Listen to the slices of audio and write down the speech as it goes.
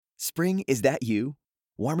Spring, is that you?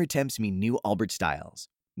 Warmer temps mean new Allbirds styles.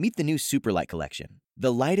 Meet the new Superlight collection,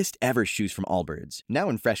 the lightest ever shoes from Allbirds, now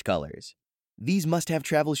in fresh colors. These must-have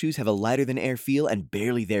travel shoes have a lighter-than-air feel and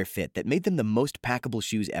barely there fit that made them the most packable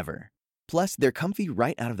shoes ever. Plus, they're comfy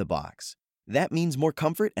right out of the box. That means more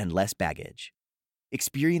comfort and less baggage.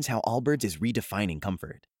 Experience how Allbirds is redefining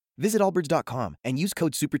comfort. Visit allbirds.com and use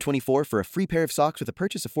code SUPER24 for a free pair of socks with a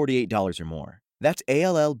purchase of $48 or more. That's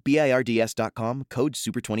ALLBIRDS.com, code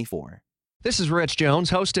SUPER24. This is Rich Jones,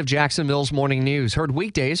 host of Jacksonville's Morning News. Heard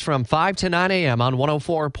weekdays from 5 to 9 a.m. on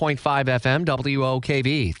 104.5 FM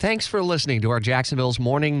WOKV. Thanks for listening to our Jacksonville's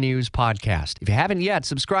Morning News podcast. If you haven't yet,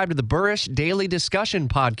 subscribe to the Burrish Daily Discussion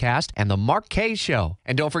podcast and the Mark Kaye Show.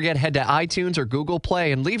 And don't forget, head to iTunes or Google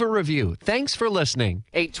Play and leave a review. Thanks for listening.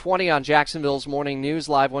 8:20 on Jacksonville's Morning News,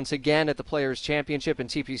 live once again at the Players' Championship in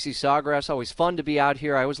TPC Sawgrass. Always fun to be out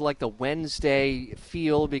here. I always like the Wednesday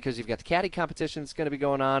feel because you've got the caddy competition that's going to be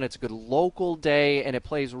going on. It's a good local day, and it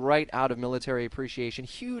plays right out of Military Appreciation.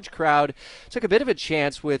 Huge crowd. Took a bit of a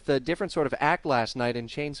chance with a different sort of act last night in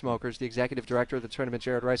Chainsmokers, the executive director of the tournament,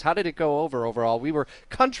 Jared Rice. How did it go over overall? We were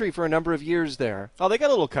country for a number of years there. Oh, they got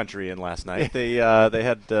a little country in last night. They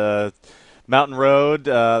had Mountain Road.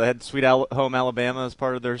 They had Sweet Home Alabama as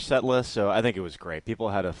part of their set list, so I think it was great. People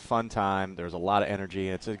had a fun time. There was a lot of energy.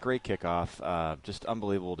 It's a great kickoff. Just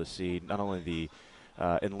unbelievable to see not only the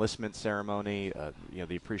enlistment ceremony,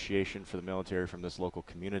 the appreciation for the military from this local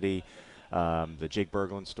community, the Jake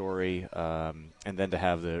Berglund story, and then to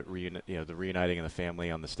have the reuniting of the family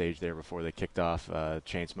on the stage there before they kicked off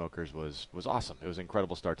Chainsmokers was awesome. It was an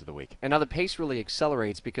incredible start to the week. And now the pace really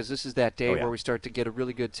accelerates because this is that day where we start to get a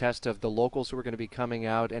really good test of the locals who are going to be coming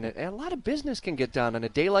out, and a lot of business can get done on a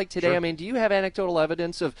day like today. Sure. I mean, do you have anecdotal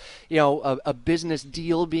evidence of a business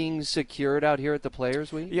deal being secured out here at the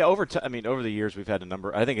Players Week? Yeah, over the years we've had a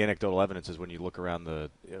number. I think anecdotal evidence is when you look around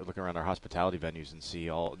our hospitality venues and see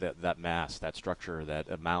all that mass, that structure, that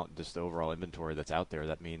amount, just the overall inventory that's out there.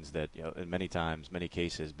 That means that in many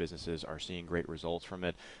cases, businesses are seeing great results from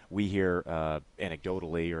it. We hear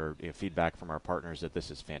anecdotally or feedback from our partners that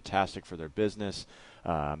this is fantastic for their business.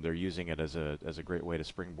 They're using it as a great way to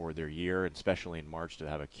springboard their year, and especially in March to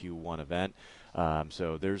have a Q1 event.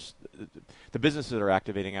 So there's the businesses that are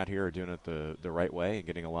activating out here are doing it the right way and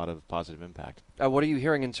getting a lot of positive impact. What are you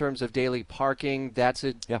hearing in terms of daily parking? That's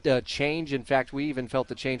a change. In fact, we even felt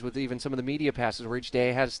the change with even some of the media passes where each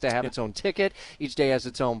day has to have its own ticket. Each day has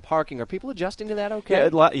its own parking. Are people adjusting to that okay?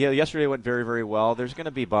 Yeah, yesterday went very, very well. There's going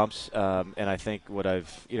to be bumps, and I think what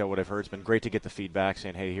I've heard, it's been great to get the feedback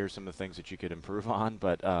saying, hey, here's some of the things that you could improve on.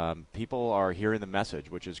 But people are hearing the message,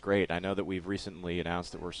 which is great. I know that we've recently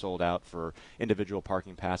announced that we're sold out for individual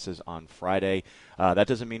parking passes on Friday. That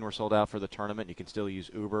doesn't mean we're sold out for the tournament. You can still use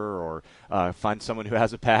Uber or find someone who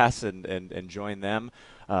has a pass and join them.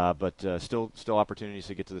 But still opportunities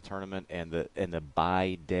to get to the tournament, and the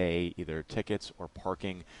by day either tickets or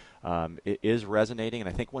parking it is resonating. And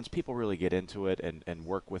I think once people really get into it and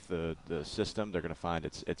work with the system, they're going to find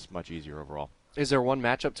it's much easier overall. Is there one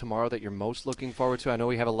matchup tomorrow that you're most looking forward to? I know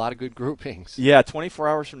we have a lot of good groupings. Yeah, 24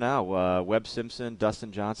 hours from now, Webb Simpson,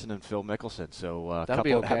 Dustin Johnson, and Phil Mickelson. So that'll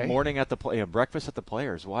be okay. Morning at the breakfast at the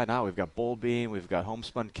Players. Why not? We've got Bold Bean, we've got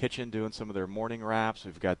Homespun Kitchen doing some of their morning wraps.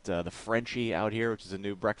 We've got the Frenchie out here, which is a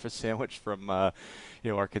new breakfast sandwich from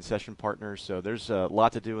our concession partners. So there's a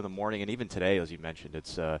lot to do in the morning, and even today, as you mentioned,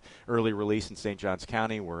 it's early release in St. Johns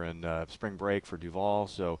County. We're in spring break for Duval,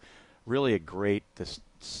 so really a great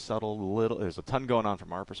subtle little. There's a ton going on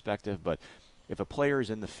from our perspective, but if a player is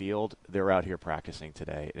in the field, they're out here practicing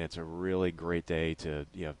today, and it's a really great day to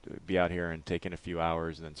be out here and take in a few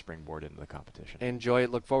hours and then springboard into the competition. Enjoy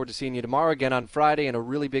it. Look forward to seeing you tomorrow again on Friday and a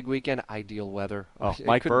really big weekend. Ideal weather. Oh,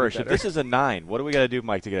 Mike Burrish, if this is a 9, what do we got to do,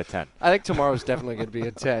 Mike, to get a 10? I think tomorrow's definitely going to be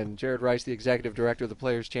a 10. Jared Rice, the executive director of the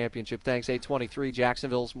Players Championship. Thanks. 8:23.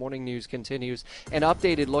 Jacksonville's Morning News continues. An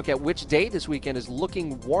updated look at which day this weekend is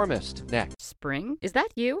looking warmest next. Spring? Is that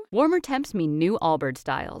you? Warmer temps mean new Allbirds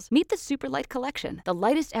styles. Meet the Superlight collection, the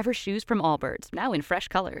lightest ever shoes from Allbirds, now in fresh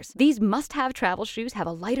colors. These must-have travel shoes have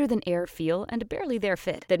a lighter-than-air feel and a barely-there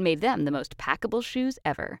fit that made them the most packable shoes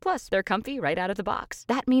ever. Plus, they're comfy right out of the box.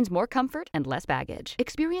 That means more comfort and less baggage.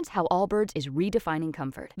 Experience how Allbirds is redefining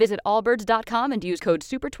comfort. Visit allbirds.com and use code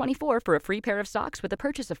SUPER24 for a free pair of socks with a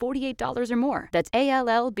purchase of $48 or more. That's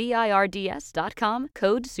ALLBIRDS.com,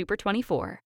 code SUPER24.